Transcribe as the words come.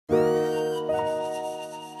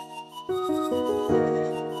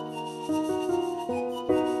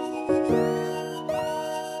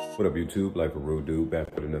What up, YouTube? LifeofRudeDude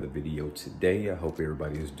back with another video today. I hope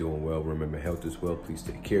everybody is doing well. Remember, health is wealth. Please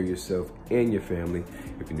take care of yourself and your family.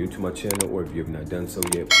 If you're new to my channel or if you have not done so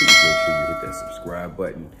yet, please make sure you hit that subscribe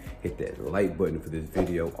button, hit that like button for this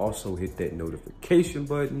video. Also hit that notification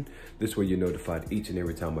button. This way you're notified each and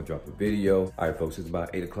every time I drop a video. All right, folks, it's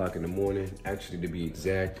about 8 o'clock in the morning. Actually, to be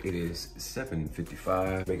exact, it is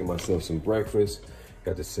 7:55. Making myself some breakfast.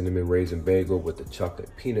 Got the cinnamon raisin bagel with the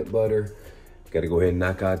chocolate peanut butter. Got to go ahead and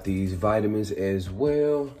knock out these vitamins as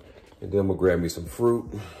well. And then I'm gonna grab me some fruit,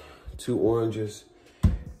 2 oranges.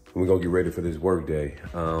 And we're gonna get ready for this work day.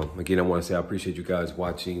 Again, I wanna say I appreciate you guys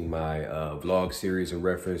watching my vlog series in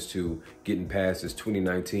reference to getting past this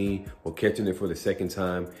 2019 or catching it for the second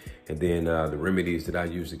time. And then the remedies that I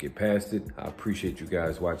use to get past it. I appreciate you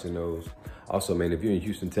guys watching those. Also, man, if you're in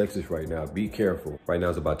Houston, Texas right now, be careful. Right now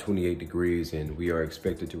it's about 28 degrees and we are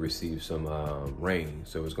expected to receive some rain.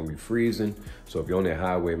 So it's gonna be freezing. So if you're on that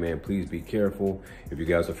highway, man, please be careful. If you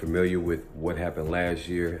guys are familiar with what happened last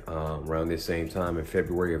year, around this same time in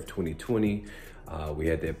February of 2020, we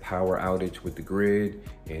had that power outage with the grid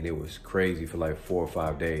and it was crazy for like 4 or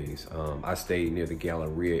 5 days. I stayed near the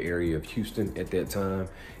Galleria area of Houston at that time.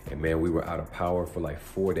 And man, we were out of power for like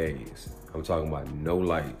 4 days. I'm talking about no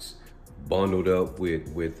lights. Bundled up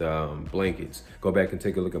with blankets. Go back and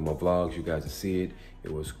take a look at my vlogs. You guys will see it.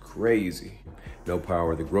 It was crazy. No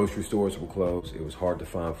power. The grocery stores were closed. It was hard to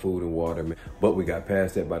find food and water, but we got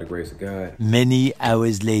past that by the grace of God. Many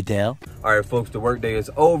hours later. All right, folks, the workday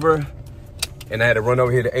is over. And I had to run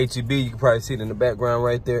over here to HEB. You can probably see it in the background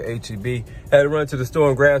right there, HEB. Had to run to the store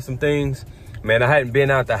and grab some things. Man, I hadn't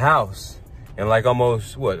been out the house in like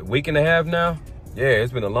almost, what, a week and a half now? Yeah,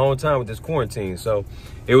 it's been a long time with this quarantine. So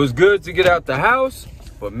it was good to get out the house,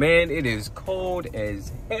 but man, it is cold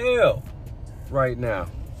as hell right now.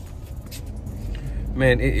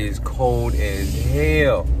 Man, it is cold as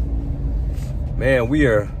hell. Man, we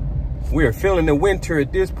are feeling the winter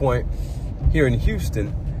at this point here in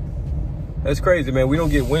Houston. That's crazy, man. We don't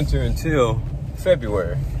get winter until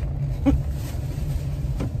February.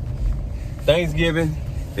 Thanksgiving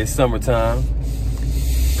is summertime.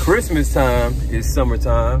 Christmas time is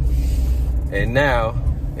summertime, and now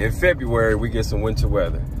in February we get some winter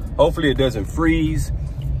weather. Hopefully it doesn't freeze.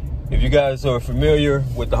 If you guys are familiar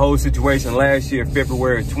with the whole situation last year,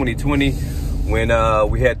 February 2020, when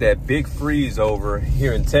we had that big freeze over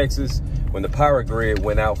here in Texas, when the power grid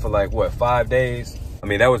went out for like, what, 5 days? I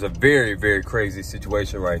mean, that was a very, very crazy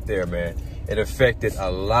situation right there, man. It affected a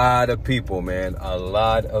lot of people, man, a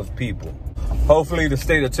lot of people. Hopefully the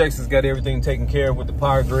state of Texas got everything taken care of with the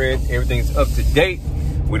power grid. Everything's up to date.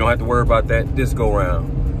 We don't have to worry about that this go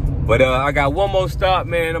round. But I got one more stop,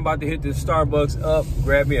 man. I'm about to hit this Starbucks up,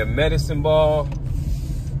 grab me a medicine ball,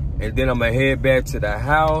 and then I'm gonna head back to the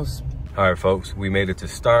house. All right, folks, we made it to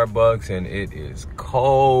Starbucks and it is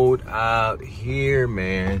cold out here,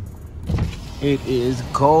 man. It is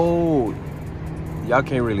cold. Y'all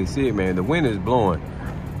can't really see it, man. The wind is blowing.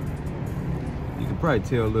 You can probably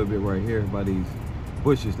tell a little bit right here by these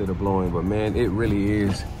bushes that are blowing, but man, it really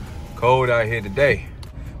is cold out here today.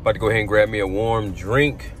 About to go ahead and grab me a warm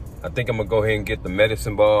drink. I think I'm gonna go ahead and get the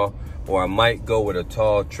medicine ball, or I might go with a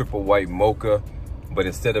tall triple white mocha, but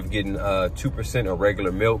instead of getting 2% of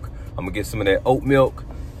regular milk, I'm gonna get some of that oat milk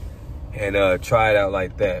and try it out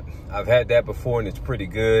like that. I've had that before and it's pretty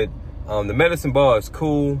good. The medicine ball is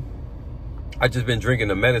cool. I just been drinking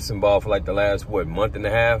the medicine ball for like the last, what, month and a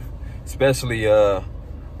half. Especially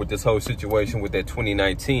with this whole situation with that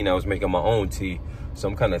 2019, I was making my own tea. So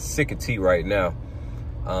I'm kind of sick of tea right now.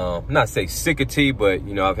 Not say sick of tea, but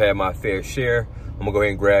you know, I've had my fair share. I'm gonna go ahead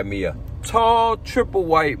and grab me a tall triple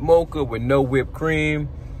white mocha with no whipped cream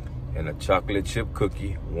and a chocolate chip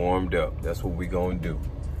cookie warmed up. That's what we gonna do.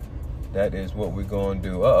 That is what we gonna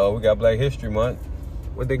do. Uh-oh, we got Black History Month.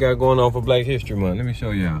 What they got going on for Black History Month? Let me show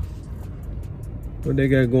y'all. What they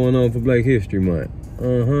got going on for Black History Month?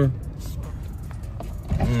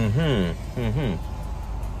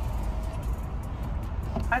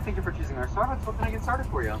 Hi, thank you for choosing our Starbucks. What can I get started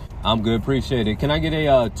for you? I'm good, appreciate it. Can I get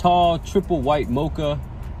a tall triple white mocha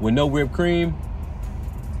with no whipped cream?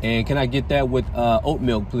 And can I get that with oat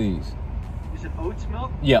milk, please? You said oats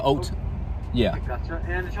milk? Yeah, oat. Yeah. I gotcha.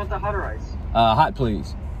 And did you want the hot or ice? Hot,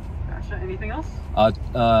 please. Gotcha. Anything else?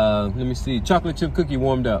 Let me see. Chocolate chip cookie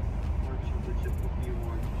warmed up. Chocolate chip cookie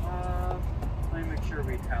warmed up. Let me make sure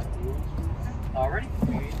we have rules. Alrighty,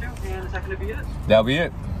 we need to. And is that going to be it? That'll be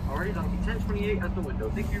it. Alrighty, that'll be 1028 at the window.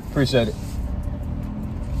 Thank you. Appreciate it.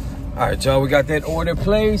 All right, y'all, we got that order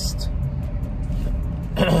placed.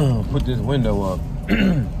 Put this window up.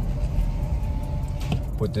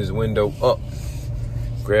 Put this window up.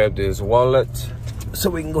 Grab this wallet. so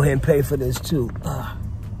we can go ahead and pay for this too. All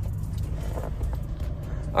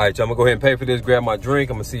right, y'all, I'm gonna go ahead and pay for this, grab my drink.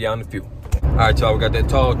 I'm gonna see y'all in a few. All right, y'all, we got that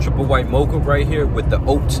tall triple white mocha right here with the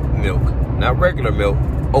oat milk. Not regular milk,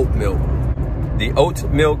 oat milk. The oat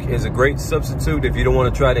milk is a great substitute if you don't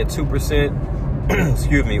want to try that 2%,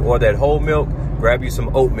 excuse me, or that whole milk. Grab you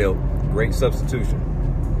some oat milk. Great substitution.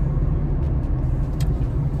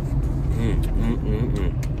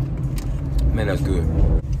 Man, that's good.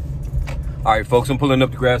 All right, folks, I'm pulling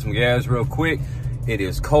up to grab some gas real quick. It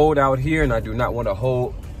is cold out here, and I do not want to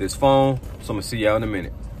hold this phone, so I'm gonna see y'all in a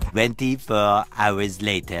minute. 24 hours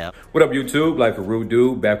later. What up, YouTube?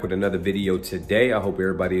 LifeofRudeDude, back with another video today. I hope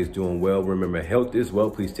everybody is doing well. Remember, health is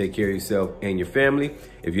wealth. Please take care of yourself and your family.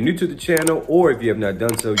 If you're new to the channel, or if you have not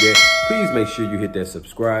done so yet, please make sure you hit that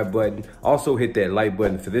subscribe button. Also hit that like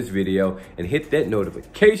button for this video and hit that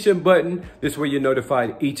notification button. This way you're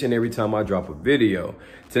notified each and every time I drop a video.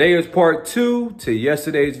 Today is part 2 to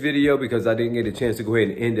yesterday's video because I didn't get a chance to go ahead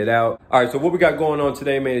and end it out. All right, so what we got going on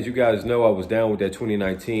today, man, as you guys know, I was down with that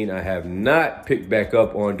 2019. I have not picked back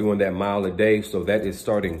up on doing that mile a day, so that is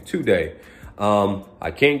starting today.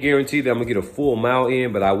 I can't guarantee that I'm gonna get a full mile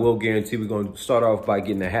in, but I will guarantee we're gonna start off by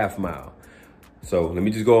getting a half mile. So let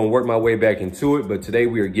me just go and work my way back into it. But today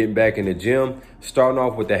we are getting back in the gym, starting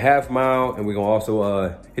off with the half mile, and we're gonna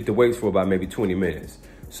also hit the weights for about maybe 20 minutes.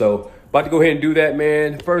 So about to go ahead and do that,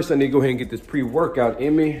 man. First, I need to go ahead and get this pre-workout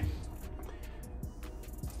in me.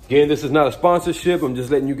 Again, this is not a sponsorship. I'm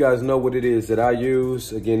just letting you guys know what it is that I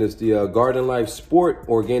use. Again, it's the Garden Life Sport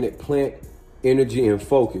Organic Plant Energy and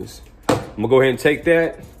Focus. I'm gonna go ahead and take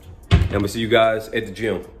that, and I'm gonna see you guys at the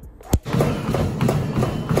gym.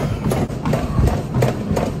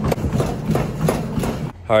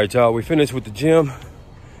 All right, y'all, we finished with the gym.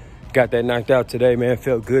 Got that knocked out today, man.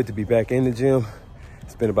 Felt good to be back in the gym.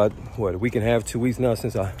 It's been about, what, a week and a half, 2 weeks now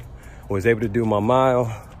since I was able to do my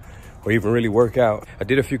mile or even really work out. I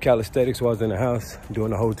did a few calisthenics while I was in the house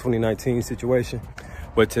doing the whole 2019 situation.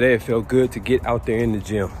 But today it felt good to get out there in the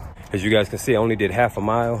gym. As you guys can see, I only did half a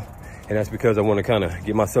mile, and that's because I want to kind of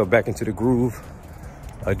get myself back into the groove.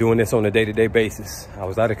 Doing this on a day-to-day basis. I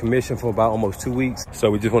was out of commission for about almost 2 weeks.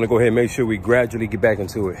 So we just want to go ahead and make sure we gradually get back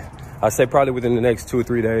into it. I say probably within the next 2 or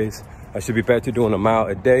 3 days, I should be back to doing a mile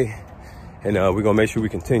a day. And we're gonna make sure we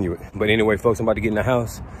continue it. But anyway, folks, I'm about to get in the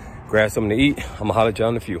house, grab something to eat. I'm gonna holler at y'all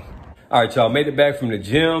in a few. All right, y'all, made it back from the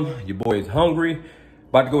gym. Your boy is hungry.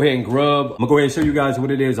 About to go ahead and grub. I'm gonna go ahead and show you guys what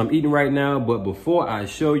it is I'm eating right now. But before I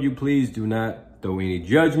show you, please do not throw any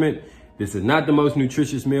judgment. This is not the most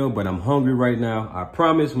nutritious meal, but I'm hungry right now. I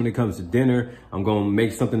promise when it comes to dinner, I'm gonna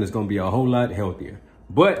make something that's gonna be a whole lot healthier.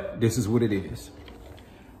 But this is what it is.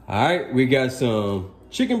 All right, we got some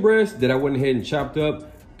chicken breast that I went ahead and chopped up,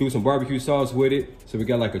 threw some barbecue sauce with it. So we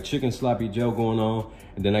got like a chicken sloppy joe going on.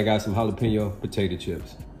 And then I got some jalapeno potato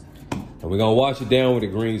chips. And we're gonna wash it down with a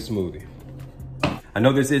green smoothie. I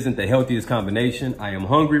know this isn't the healthiest combination. I am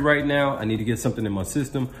hungry right now. I need to get something in my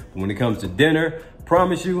system. But when it comes to dinner,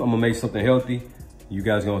 promise you, I'm gonna make something healthy. You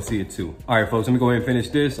guys gonna see it too. All right, folks, let me go ahead and finish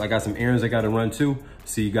this. I got some errands I gotta run too.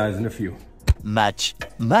 See you guys in a few. Much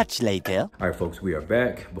later. All right, folks, we are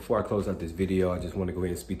back. Before I close out this video, I just want to go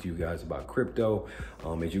ahead and speak to you guys about crypto.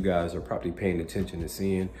 As you guys are probably paying attention to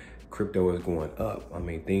seeing, crypto is going up. I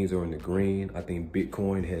mean, things are in the green. I think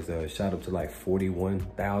Bitcoin has shot up to like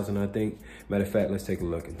 41,000, I think. Matter of fact, let's take a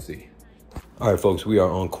look and see. All right, folks, we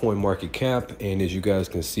are on CoinMarketCap, and as you guys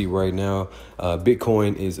can see right now,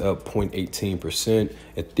 Bitcoin is up 0.18%.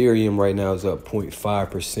 Ethereum right now is up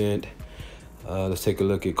 0.5%. Let's take a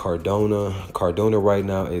look at Cardano. Cardano right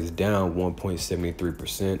now is down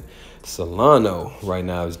 1.73%. Solana right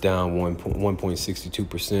now is down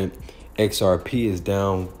 1.62%. XRP is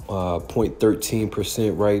down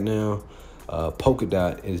 0.13% right now.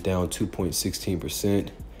 Polkadot is down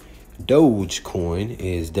 2.16%. Dogecoin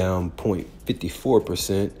is down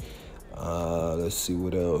 0.54%. Let's see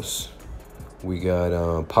what else. We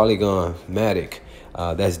got Polygon Matic.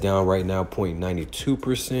 That's down right now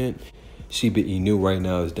 0.92%. Shiba Inu right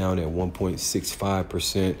now is down at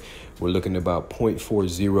 1.65%. We're looking at about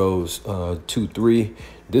 0.4023.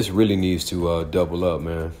 This really needs to double up,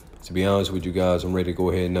 man. To be honest with you guys, I'm ready to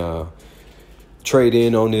go ahead and trade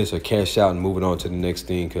in on this or cash out and move it on to the next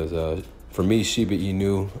thing, because for me, Shiba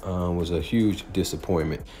Inu was a huge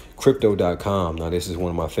disappointment. Crypto.com, now this is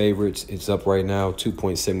one of my favorites. It's up right now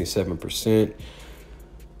 2.77%.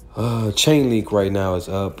 Chainlink right now is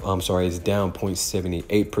up. It's down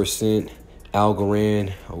 0.78%.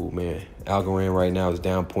 Algorand, oh man, Algorand right now is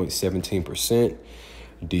down 0.17%.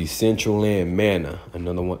 Decentraland Mana,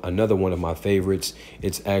 another one of my favorites.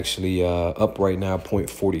 It's actually up right now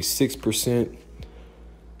 0.46%.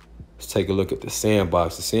 Let's take a look at the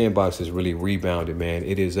Sandbox. The Sandbox has really rebounded, man.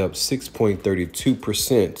 It is up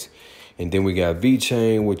 6.32%. And then we got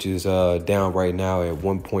VeChain, which is down right now at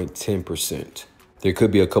 1.10%. There could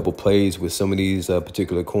be a couple plays with some of these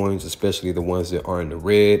particular coins, especially the ones that are in the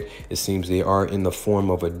red. It seems they are in the form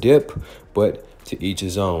of a dip, but to each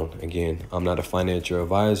his own. Again, I'm not a financial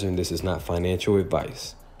advisor, and this is not financial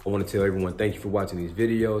advice. I want to tell everyone, thank you for watching these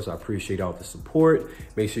videos. I appreciate all the support.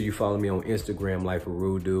 Make sure you follow me on Instagram,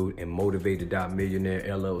 LifeofRudeDude, and Motivated.Millionaire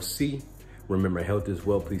LLC. Remember, health is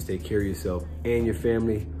wealth. Please take care of yourself and your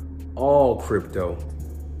family. All crypto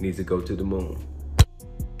needs to go to the moon.